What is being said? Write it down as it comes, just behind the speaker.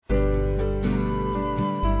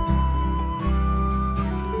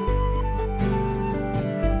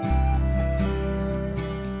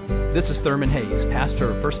This is Thurman Hayes, pastor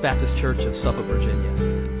of First Baptist Church of Suffolk,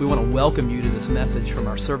 Virginia. We want to welcome you to this message from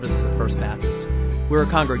our services at First Baptist. We're a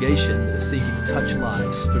congregation that is seeking to touch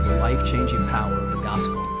lives through the life-changing power of the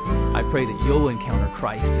gospel. I pray that you'll encounter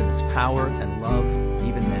Christ in His power and love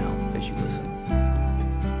even now as you listen.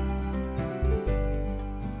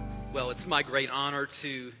 Well, it's my great honor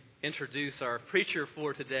to introduce our preacher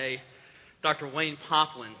for today, Dr. Wayne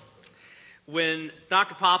Poplin. When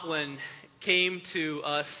Dr. Poplin came to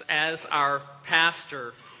us as our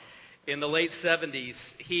pastor in the late 70s,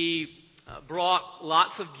 he brought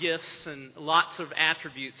lots of gifts and lots of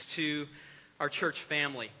attributes to our church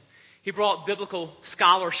family. He brought biblical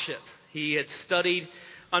scholarship. He had studied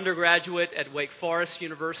undergraduate at Wake Forest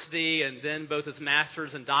University and then both his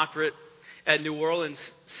master's and doctorate at New Orleans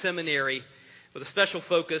Seminary with a special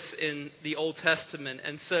focus in the Old Testament.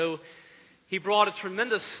 And so he brought a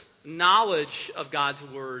tremendous knowledge of God's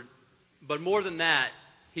Word, but more than that,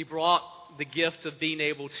 he brought the gift of being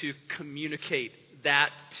able to communicate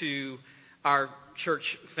that to our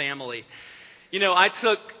church family. You know, I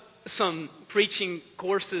took some preaching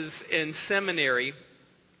courses in seminary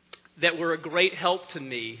that were a great help to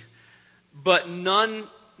me, but none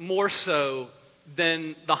more so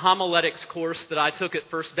than the homiletics course that I took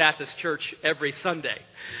at First Baptist Church every Sunday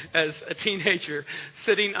as a teenager,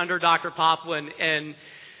 sitting under Dr. Poplin and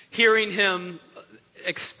hearing him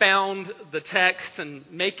expound the text and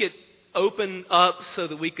make it open up so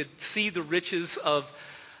that we could see the riches of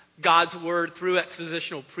God's Word through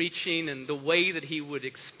expositional preaching and the way that he would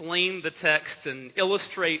explain the text and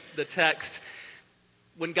illustrate the text.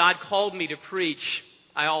 When God called me to preach,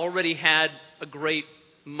 I already had a great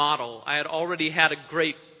model. I had already had a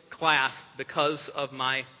great class because of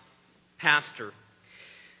my pastor.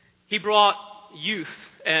 He brought youth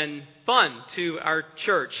and fun to our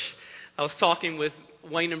church. I was talking with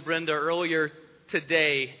Wayne and Brenda earlier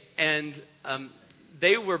today, and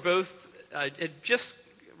they were both just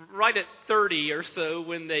right at 30 or so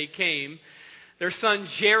when they came. Their son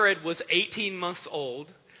Jared was 18 months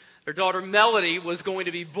old. Their daughter Melody was going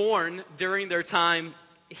to be born during their time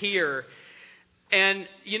here. And,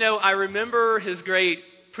 you know, I remember his great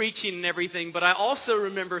preaching and everything, but I also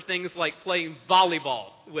remember things like playing volleyball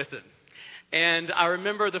with him. And I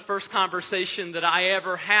remember the first conversation that I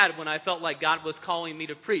ever had when I felt like God was calling me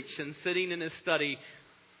to preach and sitting in his study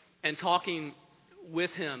and talking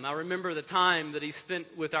with him. I remember the time that he spent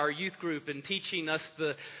with our youth group and teaching us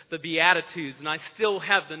the Beatitudes, and I still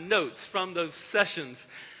have the notes from those sessions.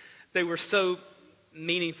 They were so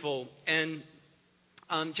meaningful, and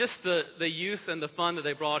just the youth and the fun that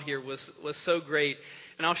they brought here was so great.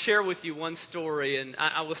 And I'll share with you one story. And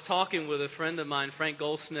I was talking with a friend of mine, Frank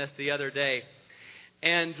Goldsmith, the other day.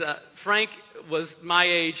 And Frank was my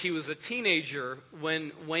age. He was a teenager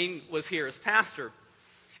when Wayne was here as pastor.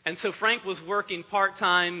 And so Frank was working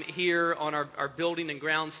part-time here on our building and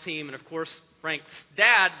grounds team. And, of course, Frank's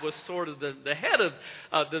dad was sort of the head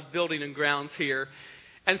of the building and grounds here.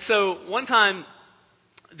 And so one time,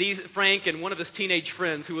 Frank and one of his teenage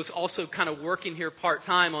friends, who was also kind of working here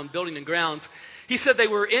part-time on building and grounds, he said they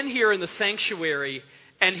were in here in the sanctuary,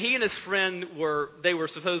 and he and his friend were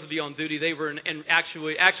supposed to be on duty. They were, and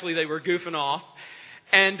actually they were goofing off,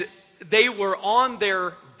 and they were on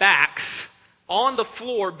their backs on the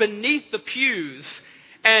floor beneath the pews,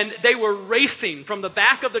 and they were racing from the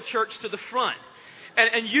back of the church to the front,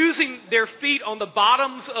 and using their feet on the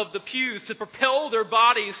bottoms of the pews to propel their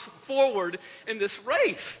bodies forward in this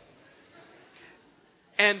race.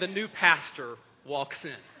 And the new pastor walks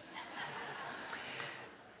in.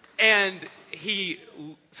 And he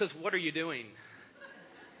says, "What are you doing?"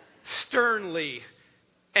 Sternly.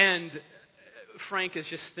 And Frank is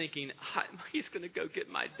just thinking, he's going to go get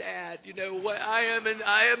my dad. You know, I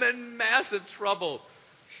am in massive trouble.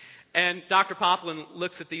 And Dr. Poplin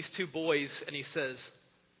looks at these two boys and he says,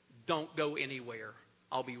 "Don't go anywhere.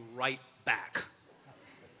 I'll be right back."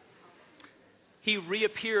 He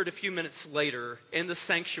reappeared a few minutes later in the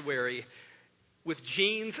sanctuary with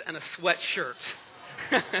jeans and a sweatshirt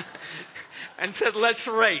and said, "Let's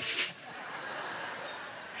race."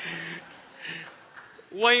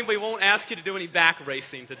 Wayne, we won't ask you to do any back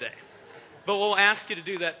racing today, but we'll ask you to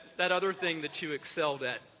do that other thing that you excelled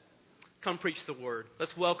at. Come preach the word.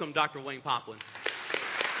 Let's welcome Dr. Wayne Poplin.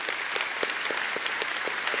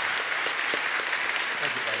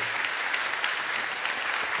 Thank you, buddy.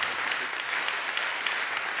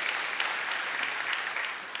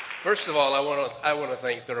 First of all, I want to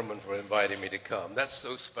thank Thurman for inviting me to come. That's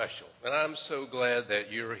so special, and I'm so glad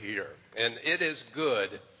that you're here. And it is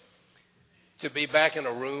good to be back in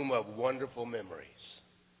a room of wonderful memories.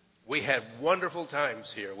 We had wonderful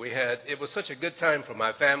times here. It was such a good time for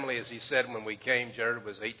my family, as he said, when we came. Jared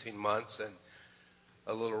was 18 months and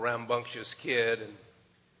a little rambunctious kid, and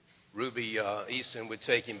Ruby Easton would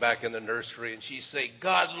take him back in the nursery, and she'd say,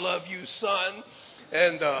 "God love you, son,"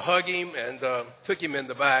 and hug him, and took him in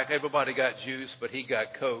the back. Everybody got juice, but he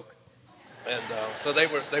got Coke. And so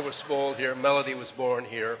they were spoiled here. Melody was born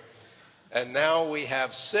here. And now we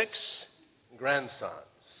have 6 grandsons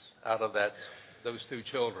out of those 2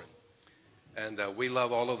 children. And we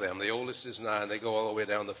love all of them. The oldest is 9. They go all the way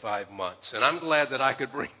down to 5 months. And I'm glad that I could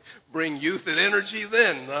bring youth and energy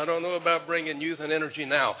then. I don't know about bringing youth and energy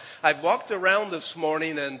now. I walked around this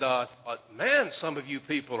morning and thought, man, some of you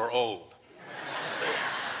people are old.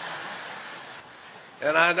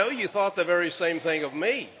 And I know you thought the very same thing of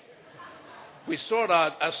me. I sort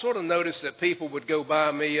of noticed that people would go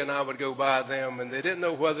by me and I would go by them, and they didn't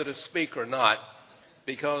know whether to speak or not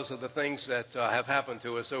because of the things that have happened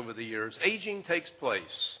to us over the years. Aging takes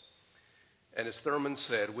place. And as Thurman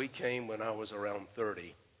said, we came when I was around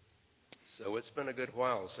 30. So it's been a good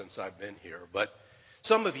while since I've been here. But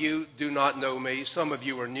some of you do not know me. Some of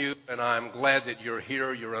you are new, and I'm glad that you're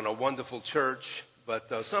here. You're in a wonderful church.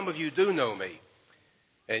 But some of you do know me.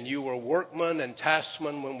 And you were workmen and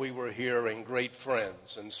taskmen when we were here, and great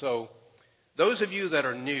friends. And so those of you that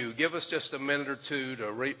are new, give us just a minute or two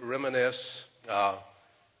to reminisce.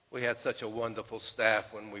 We had such a wonderful staff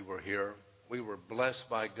when we were here. We were blessed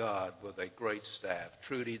by God with a great staff.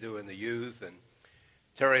 Trudy doing the youth, and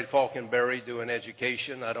Terry Falkenberry doing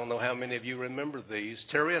education. I don't know how many of you remember these.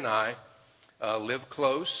 Terry and I live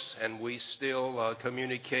close, and we still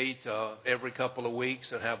communicate every couple of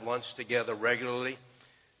weeks and have lunch together regularly.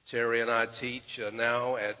 Terry and I teach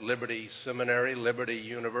now at Liberty Seminary, Liberty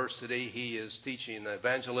University. He is teaching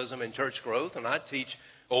evangelism and church growth, and I teach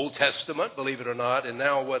Old Testament, believe it or not, and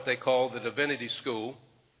now what they call the Divinity School.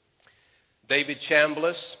 David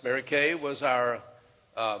Chambliss, Mary Kay, was our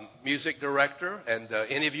music director, and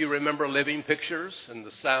any of you remember Living Pictures and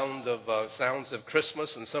the sounds of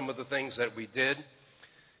Christmas and some of the things that we did.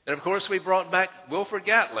 And of course, we brought back Wilford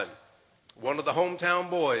Gatlin, one of the hometown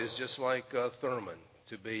boys, just like Thurman,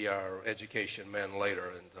 to be our education man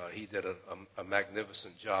later, and he did a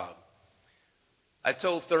magnificent job. I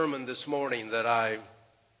told Thurman this morning that I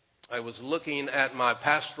was looking at my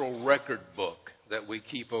pastoral record book that we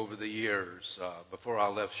keep over the years before I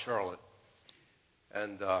left Charlotte.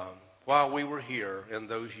 And while we were here in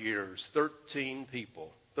those years, 13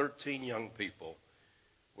 young people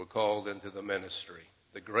were called into the ministry.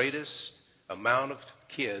 The greatest amount of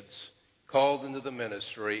kids called into the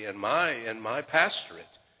ministry in my pastorate,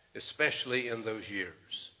 especially in those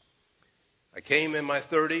years. I came in my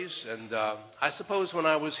 30s, and I suppose when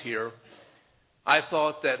I was here, I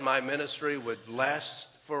thought that my ministry would last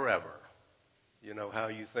forever. You know how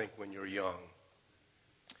you think when you're young.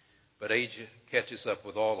 But age catches up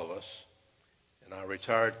with all of us, and I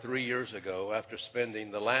retired 3 years ago after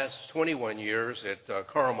spending the last 21 years at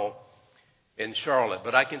Carmel in Charlotte.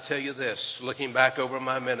 But I can tell you this, looking back over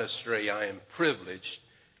my ministry, I am privileged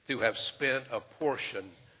to have spent a portion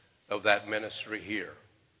of that ministry here.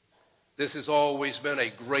 This has always been a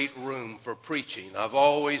great room for preaching. I've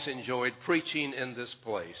always enjoyed preaching in this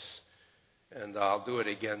place, and I'll do it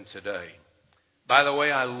again today. By the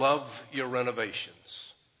way, I love your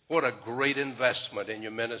renovations. What a great investment in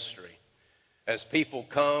your ministry. As people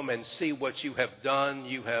come and see what you have done,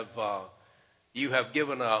 you have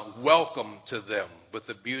given a welcome to them with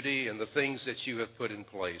the beauty and the things that you have put in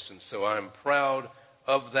place. And so I'm proud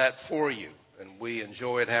of that for you. And we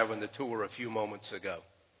enjoyed having the tour a few moments ago.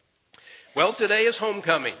 Well, today is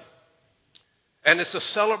homecoming. And it's a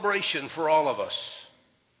celebration for all of us.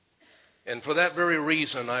 And for that very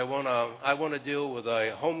reason, I want to deal with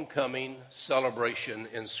a homecoming celebration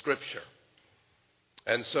in Scripture.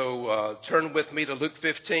 And so turn with me to Luke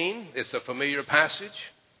 15. It's a familiar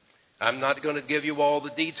passage. I'm not going to give you all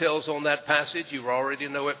the details on that passage. You already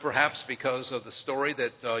know it perhaps because of the story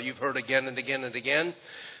that you've heard again and again and again.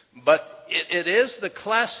 But it is the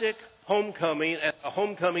classic homecoming and a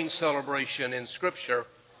homecoming celebration in Scripture.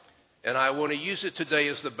 And I want to use it today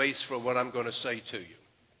as the base for what I'm going to say to you.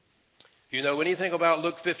 If you know anything about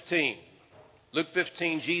Luke 15,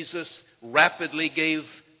 Jesus rapidly gave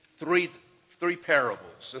three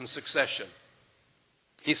parables in succession.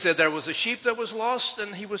 He said there was a sheep that was lost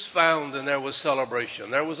and he was found, and there was celebration.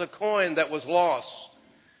 There was a coin that was lost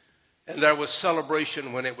and there was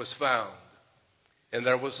celebration when it was found. And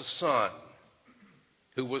there was a son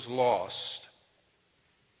who was lost.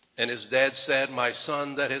 And his dad said, "My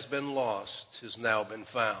son that has been lost has now been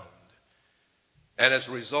found." And as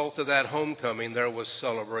a result of that homecoming, there was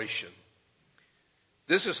celebration.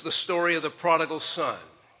 This is the story of the prodigal son.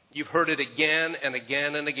 You've heard it again and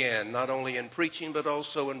again and again, not only in preaching but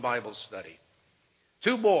also in Bible study.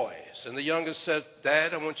 Two boys, and the youngest said,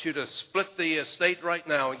 "Dad, I want you to split the estate right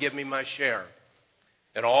now and give me my share."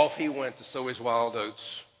 And off he went to sow his wild oats.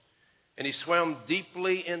 And he swam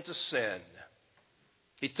deeply into sin.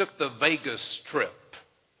 He took the Vegas trip,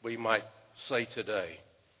 we might say today.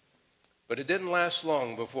 But it didn't last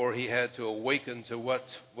long before he had to awaken to what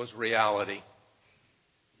was reality.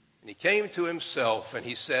 And he came to himself and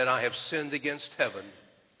he said, "I have sinned against heaven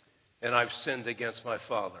and I've sinned against my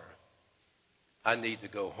Father. I need to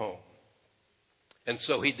go home." And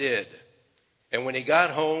so he did. And when he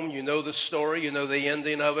got home, you know the story, you know the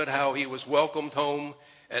ending of it, how he was welcomed home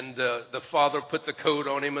and the father put the coat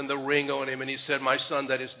on him and the ring on him, and he said, "My son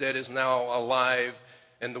that is dead is now alive,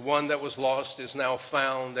 and the one that was lost is now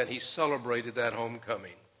found," and he celebrated that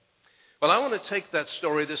homecoming. Well, I want to take that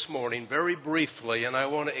story this morning very briefly, and I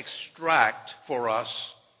want to extract for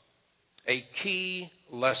us a key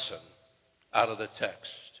lesson out of the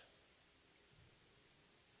text.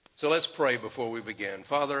 So let's pray before we begin.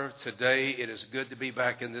 Father, today it is good to be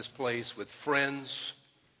back in this place with friends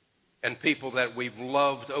and people that we've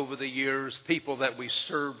loved over the years, people that we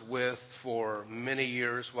served with for many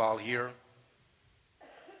years while here.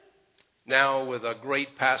 Now with a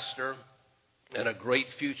great pastor and a great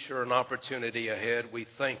future and opportunity ahead, we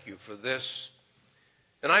thank you for this.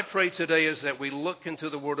 And I pray today as that we look into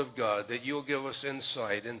the Word of God, that you'll give us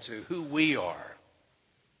insight into who we are,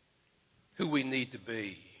 who we need to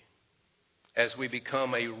be, as we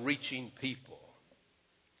become a reaching people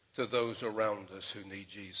to those around us who need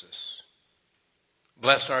Jesus.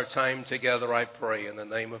 Bless our time together, I pray. In the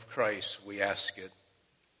name of Christ, we ask it.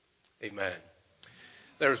 Amen.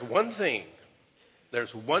 There's one thing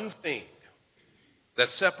that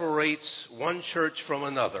separates one church from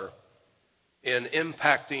another in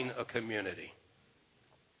impacting a community.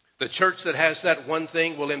 The church that has that one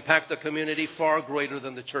thing will impact the community far greater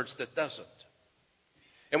than the church that doesn't.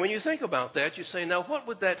 And when you think about that, you say, now what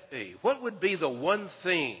would that be? What would be the one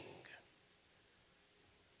thing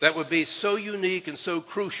that would be so unique and so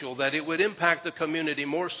crucial that it would impact the community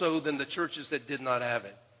more so than the churches that did not have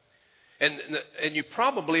it? And you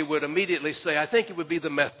probably would immediately say, I think it would be the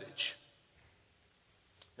message.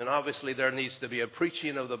 And obviously there needs to be a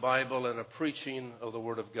preaching of the Bible and a preaching of the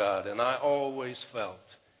Word of God. And I always felt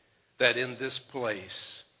that in this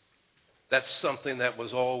place, that's something that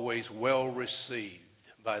was always well received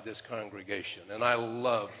by this congregation. And I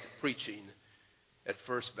loved preaching at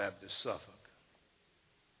First Baptist Suffolk.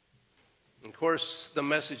 Of course, the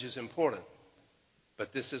message is important,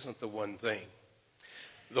 but this isn't the one thing.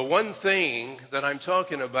 The one thing that I'm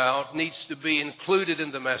talking about needs to be included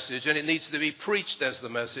in the message, and it needs to be preached as the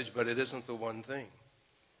message, but it isn't the one thing.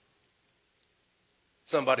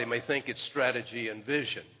 Somebody may think it's strategy and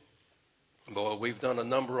vision. Well, we've done a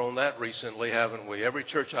number on that recently, haven't we? Every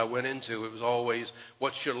church I went into, it was always,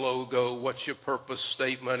 what's your logo, what's your purpose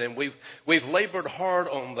statement? And we've labored hard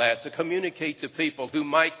on that to communicate to people who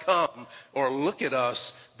might come or look at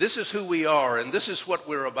us, this is who we are and this is what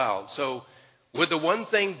we're about. So would the one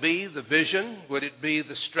thing be the vision? Would it be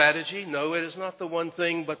the strategy? No, it is not the one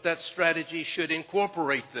thing, but that strategy should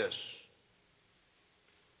incorporate this.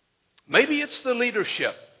 Maybe it's the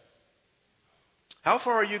leadership. How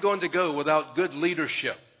far are you going to go without good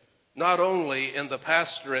leadership? Not only in the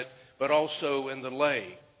pastorate, but also in the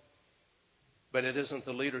lay. But it isn't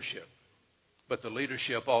the leadership. But the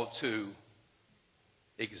leadership ought to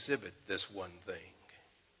exhibit this one thing.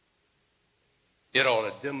 It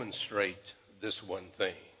ought to demonstrate this one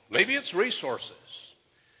thing. Maybe it's resources.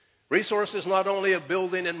 Resources not only of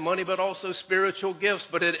building and money, but also spiritual gifts.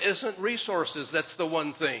 But it isn't resources that's the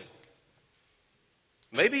one thing.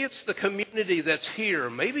 Maybe it's the community that's here.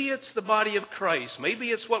 Maybe it's the body of Christ. Maybe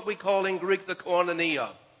it's what we call in Greek the koinonia.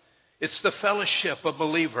 It's the fellowship of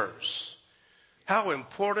believers. How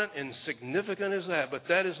important and significant is that? But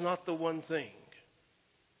that is not the one thing.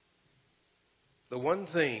 The one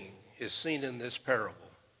thing is seen in this parable.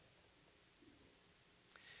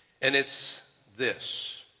 And it's this,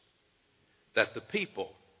 that the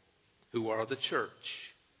people who are the church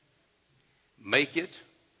make it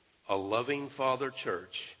a loving father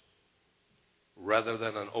church rather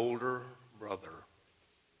than an older brother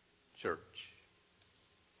church.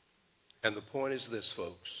 And the point is this,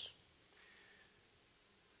 folks.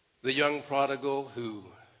 The young prodigal who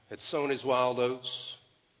had sown his wild oats,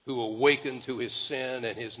 who awakened to his sin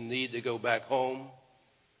and his need to go back home,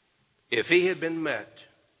 if he had been met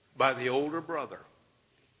by the older brother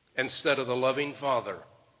instead of the loving father,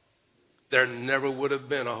 there never would have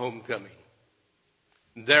been a homecoming.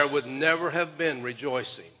 there would never have been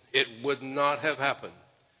rejoicing. It would not have happened.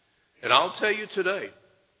 And I'll tell you today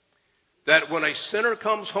that when a sinner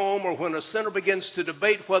comes home, or when a sinner begins to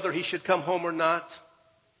debate whether he should come home or not,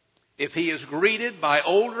 if he is greeted by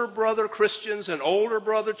older brother Christians and older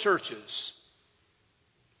brother churches,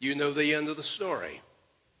 you know the end of the story,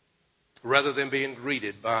 rather than being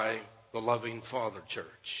greeted by the loving Father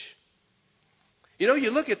Church. You know,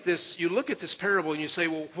 you look at this parable and you say,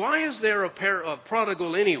 well, why is there a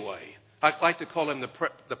prodigal anyway? I like to call him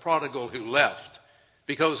the prodigal who left,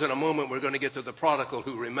 because in a moment we're going to get to the prodigal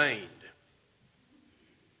who remained.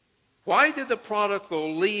 Why did the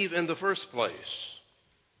prodigal leave in the first place?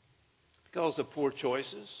 Because of poor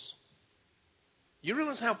choices. You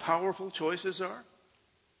realize how powerful choices are?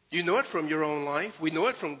 You know it from your own life. We know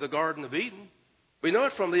it from the Garden of Eden. We know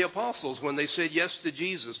it from the apostles when they said yes to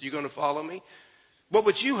Jesus. You going to follow me? What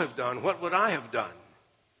would you have done? What would I have done?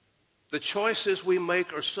 The choices we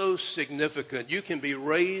make are so significant. You can be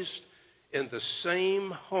raised in the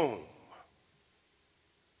same home,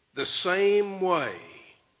 the same way,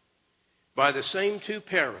 by the same two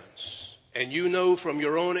parents, and you know from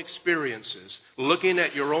your own experiences, looking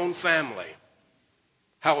at your own family,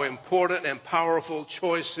 how important and powerful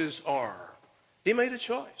choices are. He made a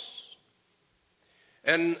choice.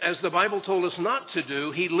 And as the Bible told us not to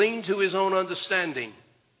do, he leaned to his own understanding.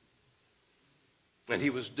 And he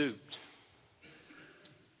was duped.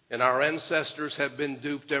 And our ancestors have been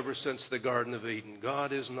duped ever since the Garden of Eden.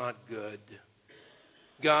 God is not good.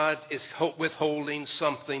 God is withholding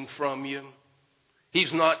something from you.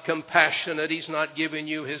 He's not compassionate. He's not giving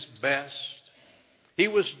you his best. He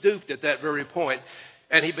was duped at that very point.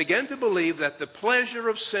 And he began to believe that the pleasure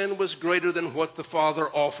of sin was greater than what the Father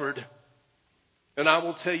offered. And I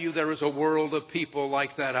will tell you, there is a world of people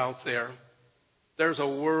like that out there. There's a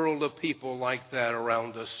world of people like that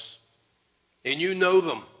around us. And you know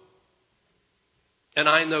them. And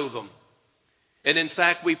I know them. And in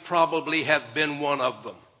fact, we probably have been one of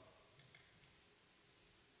them.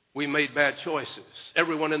 We made bad choices.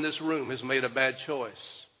 Everyone in this room has made a bad choice.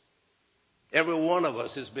 Every one of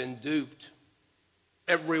us has been duped.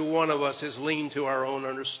 Every one of us has leaned to our own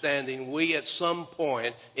understanding. We, at some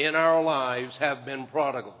point in our lives, have been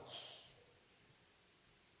prodigals.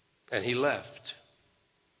 And he left.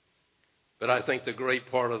 But I think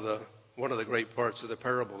one of the great parts of the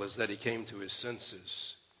parable is that he came to his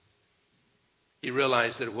senses. He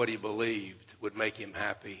realized that what he believed would make him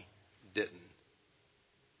happy didn't.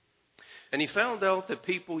 And he found out that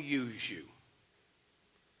people use you.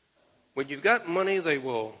 When you've got money, they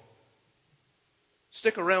will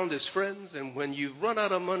stick around as friends, and when you run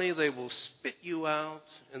out of money, they will spit you out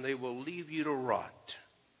and they will leave you to rot.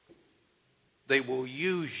 They will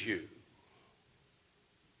use you.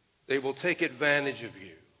 They will take advantage of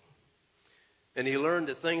you. And he learned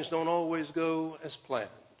that things don't always go as planned.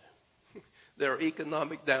 There are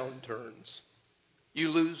economic downturns. You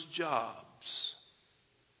lose jobs.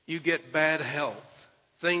 You get bad health.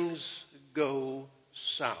 Things go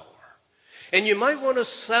sour. And you might want to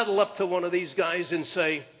saddle up to one of these guys and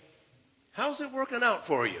say, how's it working out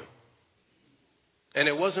for you? And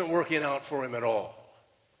it wasn't working out for him at all.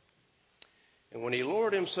 And when he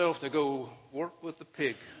lowered himself to go work with the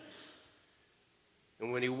pig,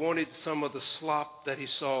 and when he wanted some of the slop that he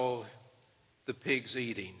saw the pigs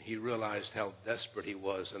eating, he realized how desperate he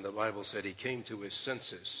was. And the Bible said he came to his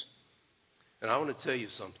senses. And I want to tell you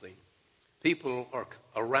something. People are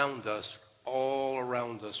around us, all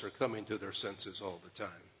around us, are coming to their senses all the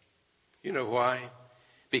time. You know why?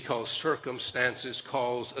 Because circumstances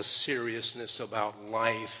cause a seriousness about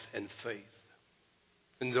life and faith.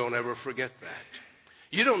 And don't ever forget that.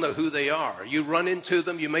 You don't know who they are. You run into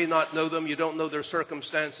them. You may not know them. You don't know their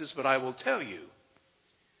circumstances. But I will tell you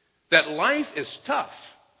that life is tough.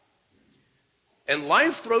 And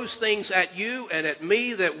life throws things at you and at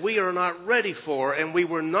me that we are not ready for and we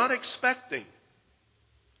were not expecting.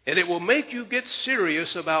 And it will make you get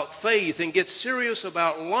serious about faith and get serious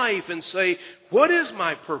about life and say, what is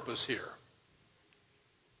my purpose here?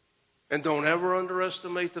 And don't ever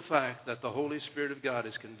underestimate the fact that the Holy Spirit of God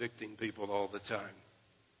is convicting people all the time.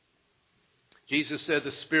 Jesus said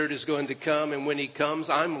the Spirit is going to come, and when he comes,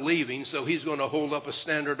 I'm leaving, so he's going to hold up a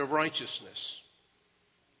standard of righteousness.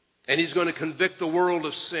 And he's going to convict the world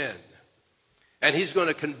of sin. And he's going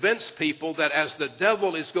to convince people that as the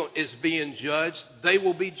devil is being judged, they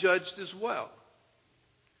will be judged as well.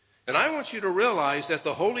 And I want you to realize that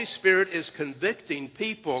the Holy Spirit is convicting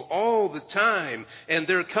people all the time, and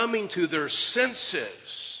they're coming to their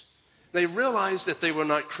senses. They realize that they were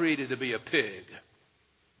not created to be a pig.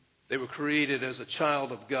 They were created as a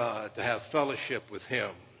child of God to have fellowship with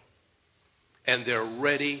him. and they're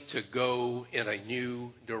ready to go in a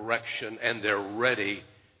new direction, and they're ready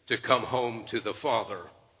to come home to the Father.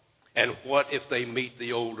 And what if they meet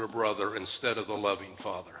the older brother instead of the loving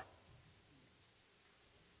father?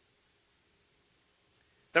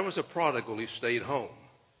 There was a prodigal who stayed home.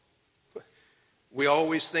 We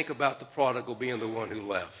always think about the prodigal being the one who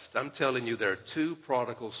left. I'm telling you, there are two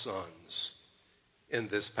prodigal sons in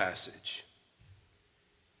this passage.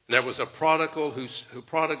 There was a prodigal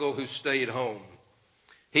who stayed home.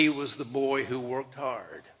 He was the boy who worked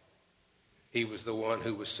hard. He was the one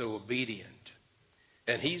who was so obedient.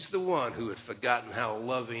 And he's the one who had forgotten how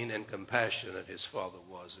loving and compassionate his father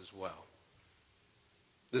was as well.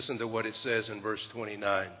 Listen to what it says in verse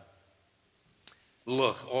 29.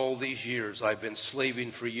 Look, all these years I've been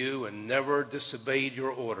slaving for you and never disobeyed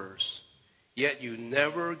your orders. Yet you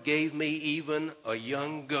never gave me even a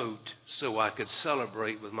young goat so I could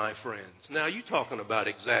celebrate with my friends. Now, you're talking about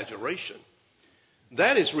exaggeration.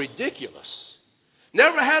 That is ridiculous.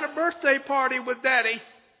 Never had a birthday party with Daddy.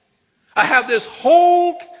 I have this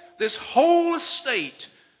whole estate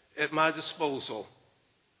at my disposal.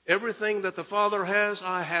 Everything that the Father has,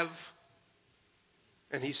 I have.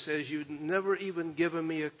 And he says, you've never even given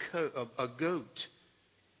me a goat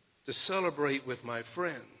to celebrate with my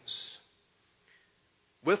friends.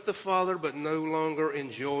 With the Father, but no longer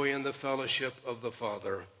enjoying the fellowship of the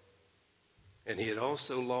Father. And he had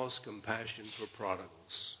also lost compassion for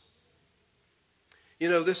prodigals. You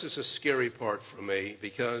know, this is a scary part for me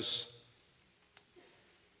because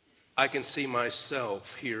I can see myself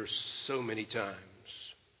here so many times,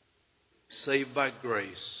 saved by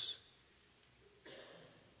grace,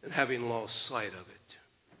 and having lost sight of it.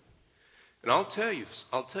 And I'll tell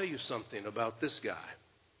you something about this guy.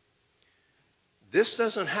 This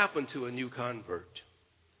doesn't happen to a new convert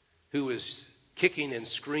who is kicking and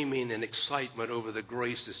screaming in excitement over the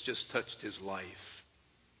grace that's just touched his life.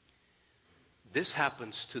 This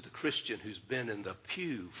happens to the Christian who's been in the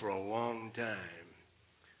pew for a long time,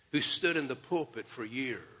 who stood in the pulpit for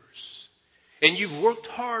years. And you've worked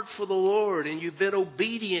hard for the Lord, and you've been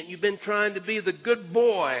obedient. You've been trying to be the good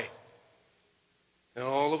boy. And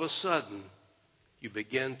all of a sudden, you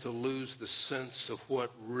begin to lose the sense of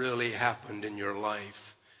what really happened in your life.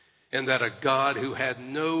 And that a God who had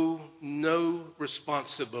no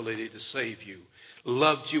responsibility to save you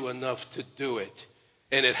loved you enough to do it.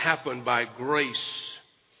 And it happened by grace.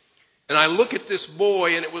 And I look at this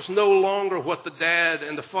boy, and it was no longer what the dad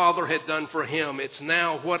and the father had done for him. It's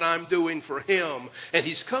now what I'm doing for him. And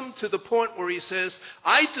he's come to the point where he says,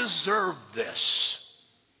 I deserve this.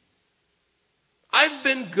 I've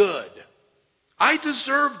been good. I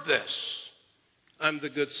deserve this. I'm the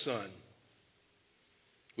good son.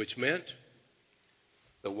 Which meant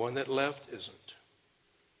the one that left isn't.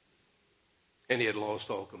 And he had lost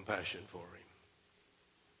all compassion for him.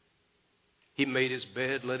 He made his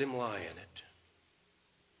bed, let him lie in it.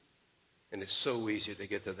 And it's so easy to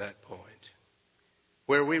get to that point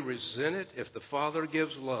where we resent it if the Father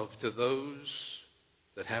gives love to those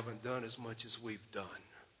that haven't done as much as we've done.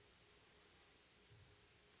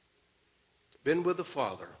 Been with the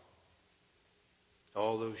Father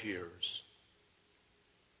all those years,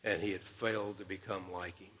 and he had failed to become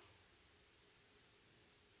like him.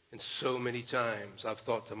 And so many times I've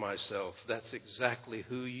thought to myself, that's exactly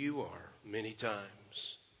who you are many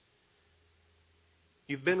times.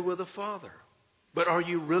 You've been with the Father, but are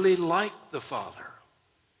you really like the Father?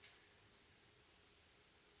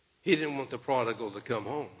 He didn't want the prodigal to come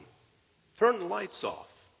home. Turn the lights off.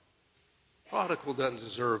 Prodigal doesn't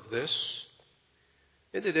deserve this.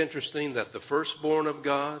 Isn't it interesting that the firstborn of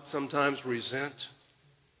God sometimes resent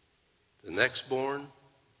the nextborn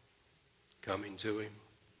coming to him?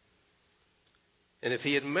 And if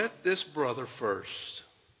he had met this brother first,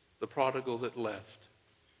 the prodigal that left,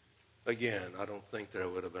 again, I don't think there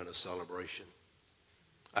would have been a celebration.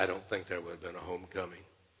 I don't think there would have been a homecoming.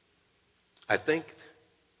 I think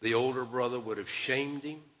the older brother would have shamed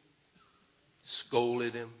him,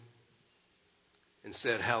 scolded him, and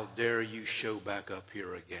said, how dare you show back up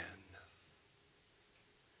here again?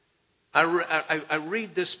 I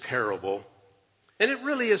read this parable, and it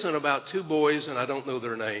really isn't about two boys, and I don't know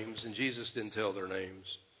their names, and Jesus didn't tell their names.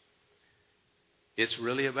 It's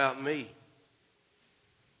really about me.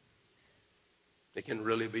 It can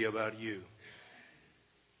really be about you.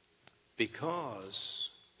 Because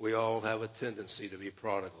we all have a tendency to be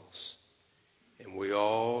prodigals. And we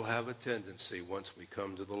all have a tendency, once we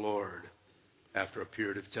come to the Lord, after a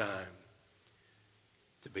period of time,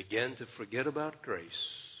 to begin to forget about grace.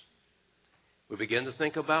 We begin to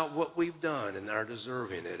think about what we've done and our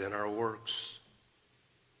deserving it and our works.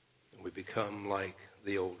 And we become like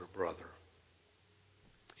the older brother.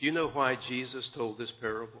 Do you know why Jesus told this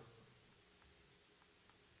parable?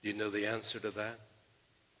 Do you know the answer to that?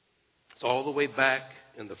 It's all the way back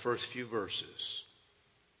in the first few verses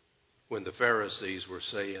when the Pharisees were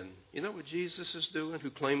saying, you know what Jesus is doing, who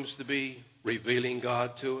claims to be revealing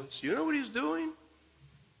God to us? You know what he's doing?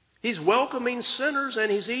 He's welcoming sinners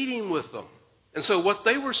and he's eating with them. And so what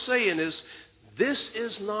they were saying is, this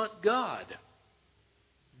is not God.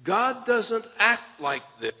 God doesn't act like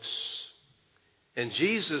this. And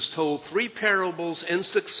Jesus told 3 parables in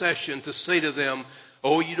succession to say to them,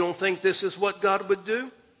 oh, you don't think this is what God would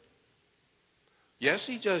do? Yes,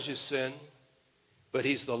 he judges sin, but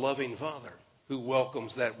he's the loving Father who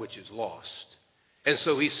welcomes that which is lost. And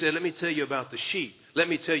so he said, let me tell you about the sheep. Let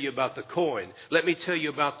me tell you about the coin. Let me tell you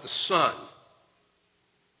about the son.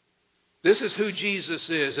 This is who Jesus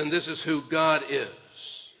is, and this is who God is.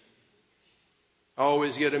 I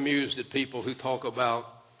always get amused at people who talk about,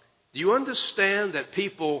 do you understand that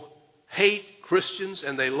people hate Christians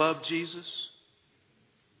and they love Jesus?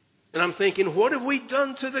 And I'm thinking, what have we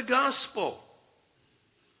done to the gospel?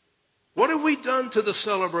 What have we done to the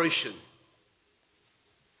celebration?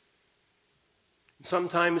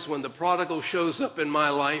 Sometimes when the prodigal shows up in my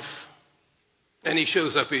life, and he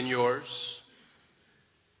shows up in yours,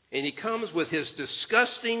 and he comes with his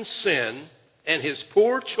disgusting sin and his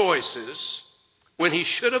poor choices when he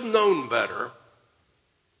should have known better,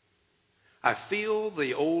 I feel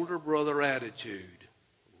the older brother attitude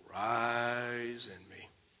rise in me.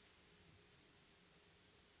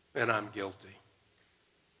 And I'm guilty.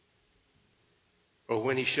 Or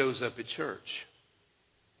when he shows up at church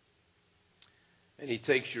and he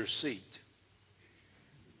takes your seat.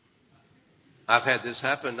 I've had this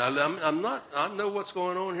happen. I know what's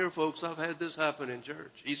going on here, folks. I've had this happen in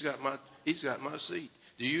church. He's got my seat.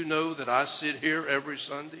 Do you know that I sit here every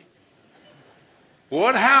Sunday?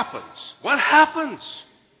 What happens? What happens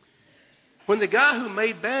when the guy who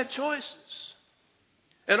made bad choices,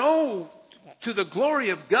 and to the glory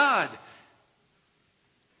of God,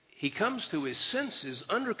 he comes to his senses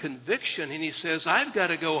under conviction and he says, I've got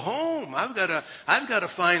to go home. I've got to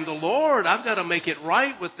find the Lord. I've got to make it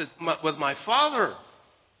right with my Father.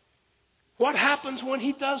 What happens when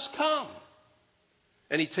he does come?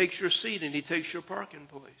 And he takes your seat and he takes your parking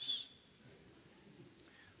place.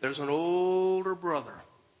 There's an older brother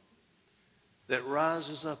that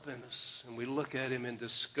rises up in us, and we look at him in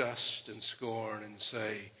disgust and scorn and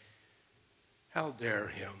say, how dare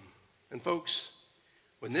him? And folks,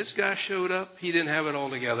 when this guy showed up, he didn't have it all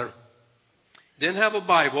together. He didn't have a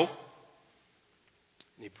Bible,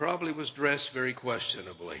 and he probably was dressed very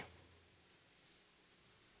questionably.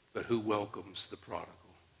 But who welcomes the prodigal?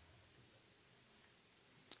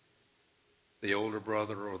 The older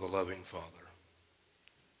brother or the loving Father?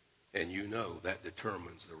 And you know that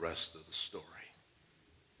determines the rest of the story.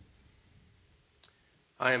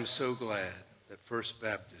 I am so glad that First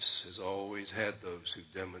Baptist has always had those who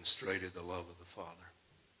demonstrated the love of the Father.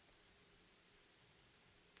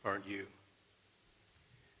 Aren't you?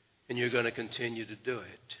 And you're going to continue to do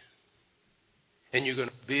it. And you're going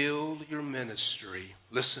to build your ministry.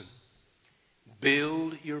 Listen,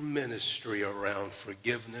 build your ministry around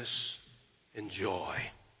forgiveness and joy.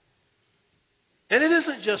 And it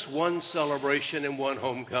isn't just one celebration and one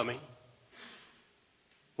homecoming.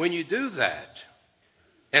 When you do that,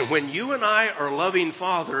 and when you and I are loving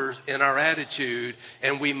fathers in our attitude,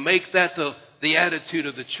 and we make that the attitude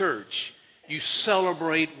of the church, you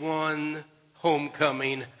celebrate one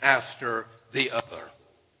homecoming after the other.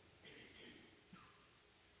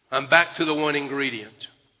 I'm back to the one ingredient.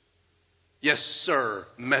 Yes, sir,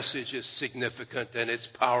 message is significant and it's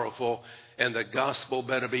powerful, and the gospel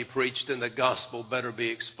better be preached and the gospel better be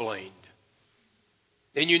explained.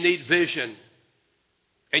 And you need vision,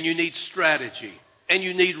 and you need strategy, and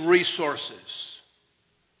you need resources.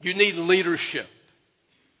 You need leadership.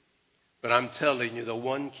 But I'm telling you, the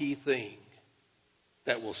one key thing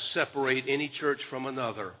that will separate any church from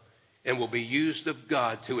another and will be used of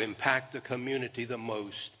God to impact the community the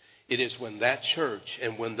most, it is when that church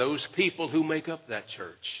and when those people who make up that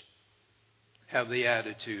church have the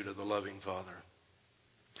attitude of the loving Father.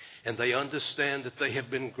 And they understand that they have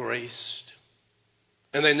been graced.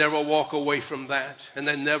 And they never walk away from that. And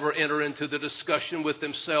they never enter into the discussion with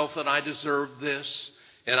themselves that I deserve this.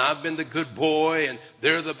 And I've been the good boy and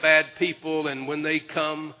they're the bad people. And when they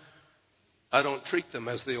come, I don't treat them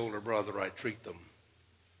as the older brother. I treat them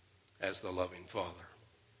as the loving Father.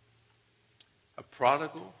 A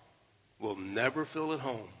prodigal will never feel at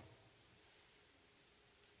home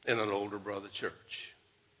in an older brother church.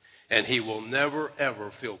 And he will never,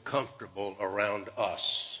 ever feel comfortable around us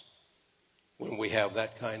when we have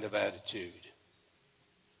that kind of attitude.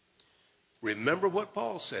 Remember what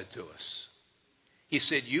Paul said to us. He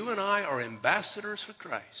said, you and I are ambassadors for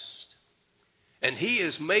Christ. And He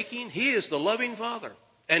is the loving Father.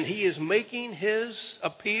 And He is making His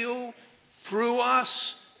appeal through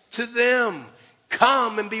us to them.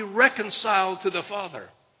 Come and be reconciled to the Father.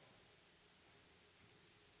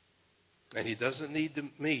 And He doesn't need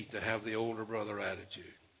me to have the older brother attitude.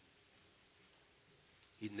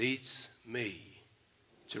 He needs me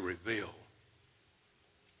to reveal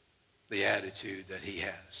the attitude that He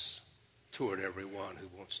has toward everyone who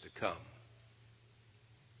wants to come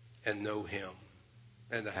and know Him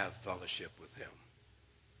and to have fellowship with Him.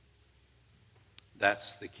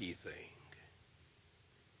 That's the key thing.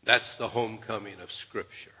 That's the homecoming of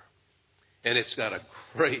Scripture. And it's got a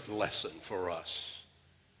great lesson for us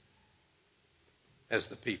as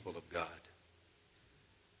the people of God.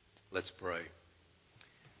 Let's pray.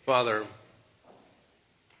 Father,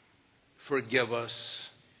 forgive us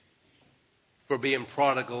for being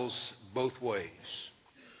prodigals both ways.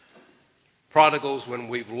 Prodigals when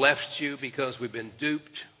we've left You because we've been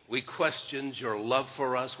duped. We questioned Your love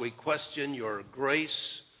for us. We questioned Your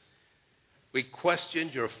grace. We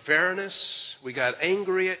questioned Your fairness. We got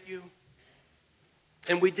angry at You.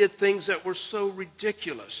 And we did things that were so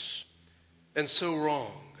ridiculous and so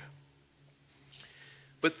wrong.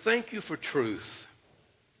 But thank You for truth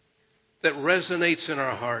that resonates in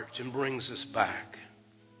our heart and brings us back.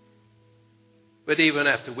 But even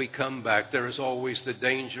after we come back, there is always the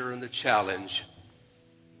danger and the challenge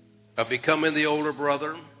of becoming the older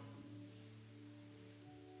brother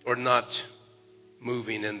or not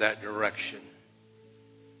moving in that direction.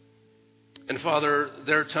 And Father,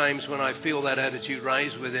 there are times when I feel that attitude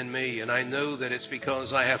rise within me, and I know that it's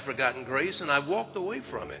because I have forgotten grace and I've walked away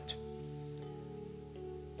from it.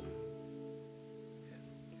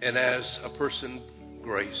 And as a person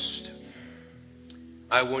graced,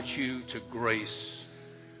 I want You to grace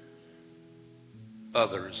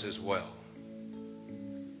others as well.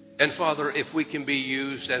 And Father, if we can be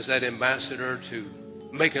used as that ambassador to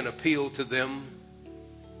make an appeal to them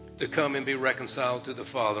to come and be reconciled to the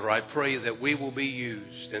Father, I pray that we will be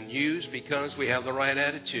used, and used because we have the right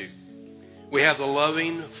attitude. We have the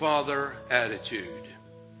loving Father attitude.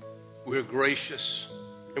 We're gracious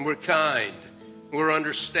and we're kind. We're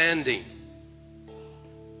understanding.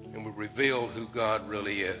 And we reveal who God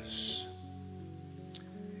really is.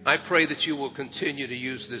 I pray that You will continue to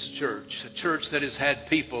use this church, a church that has had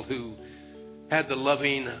people who had the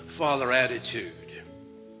loving Father attitude,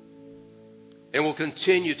 and will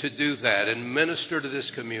continue to do that and minister to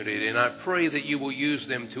this community. And I pray that You will use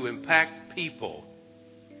them to impact people,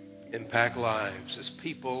 impact lives as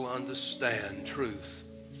people understand truth.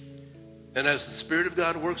 And as the Spirit of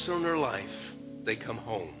God works on their life, they come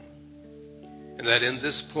home. And that in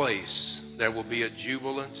this place there will be a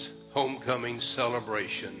jubilant homecoming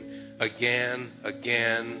celebration again,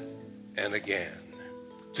 and again.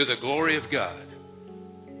 To the glory of God.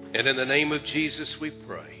 And in the name of Jesus we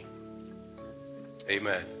pray.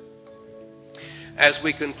 Amen. As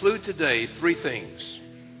we conclude today, 3 things.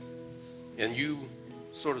 And you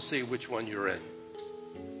sort of see which one you're in.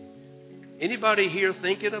 Anybody here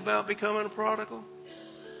thinking about becoming a prodigal?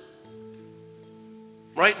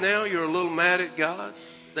 Right now, you're a little mad at God.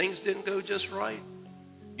 Things didn't go just right.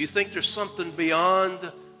 You think there's something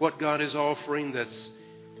beyond what God is offering that's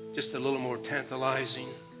just a little more tantalizing.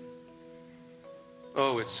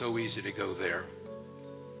 Oh, it's so easy to go there.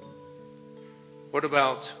 What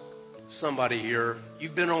about somebody here?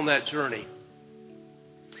 You've been on that journey.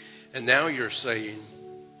 And now you're saying,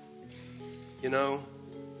 you know,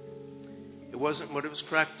 it wasn't what it was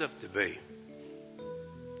cracked up to be.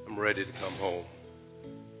 I'm ready to come home.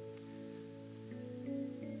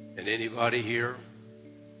 And anybody here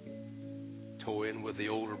toying with the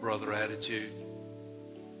older brother attitude?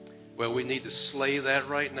 Well, we need to slay that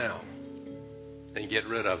right now and get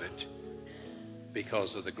rid of it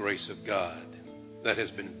because of the grace of God that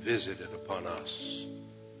has been visited upon us.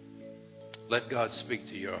 Let God speak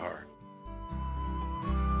to your heart.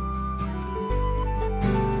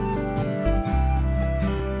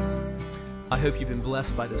 I hope you've been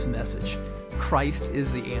blessed by this message. Christ is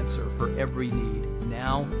the answer for every need,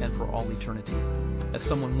 now and for all eternity. As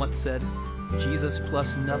someone once said, Jesus plus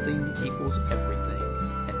nothing equals everything,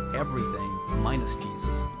 and everything minus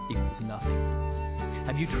Jesus equals nothing.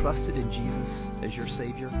 Have you trusted in Jesus as your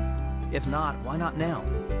Savior? If not, why not now?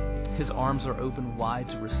 His arms are open wide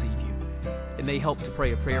to receive you. It may help to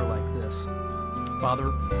pray a prayer like this.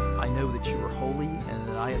 Father, I know that You are holy and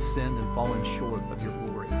that I have sinned and fallen short of Your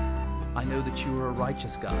glory. I know that you are a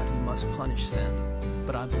righteous God who must punish sin,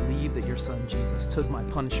 but I believe that your Son Jesus took my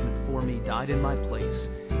punishment for me, died in my place,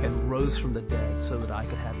 and rose from the dead so that I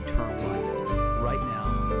could have eternal life. Right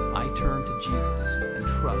now, I turn to Jesus and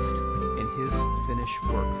trust in his finished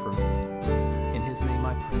work for me. In his name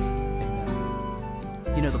I pray.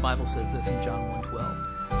 Amen. You know, the Bible says this in John 1:12.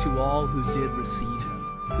 To all who did receive him,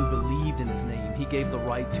 who believed in his name, he gave the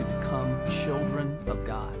right to become children of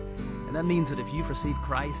God. And that means that if you've received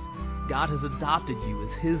Christ, God has adopted you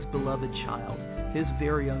as his beloved child, his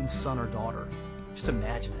very own son or daughter. Just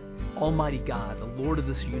imagine it. Almighty God, the Lord of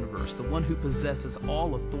this universe, the one who possesses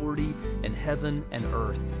all authority in heaven and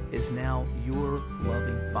earth, is now your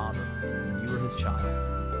loving Father, and you are his child.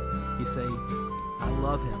 You say, I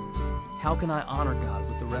love him. How can I honor God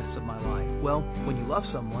with the rest of my life? Well, when you love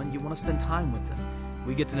someone, you want to spend time with them.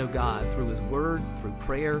 We get to know God through his word, through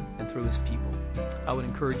prayer, and through his people. I would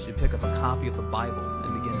encourage you to pick up a copy of the Bible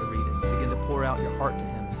and begin to read it. Begin to pour out your heart to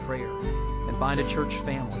him in prayer. And find a church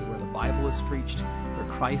family where the Bible is preached, where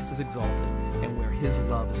Christ is exalted, and where his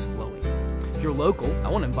love is flowing. If you're local, I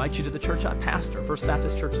want to invite you to the church I pastor, First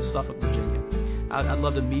Baptist Church of Suffolk, Virginia. I'd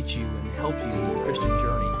love to meet you and help you in your Christian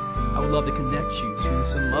journey. I would love to connect you to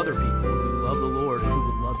some other people who love the Lord and who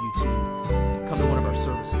would love you too. Come to one of our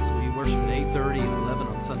services. We worship at 8:30 and 11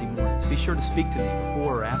 on Sunday mornings. Be sure to speak to me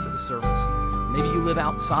before or after the service. Maybe you live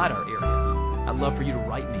outside our area. I'd love for you to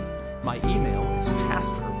write me. My email is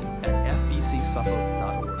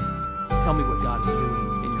pastor@fbcsuffolk.org. Tell me what God is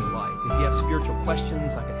doing in your life. If you have spiritual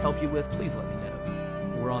questions I can help you with, please let me know.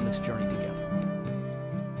 We're on this journey together.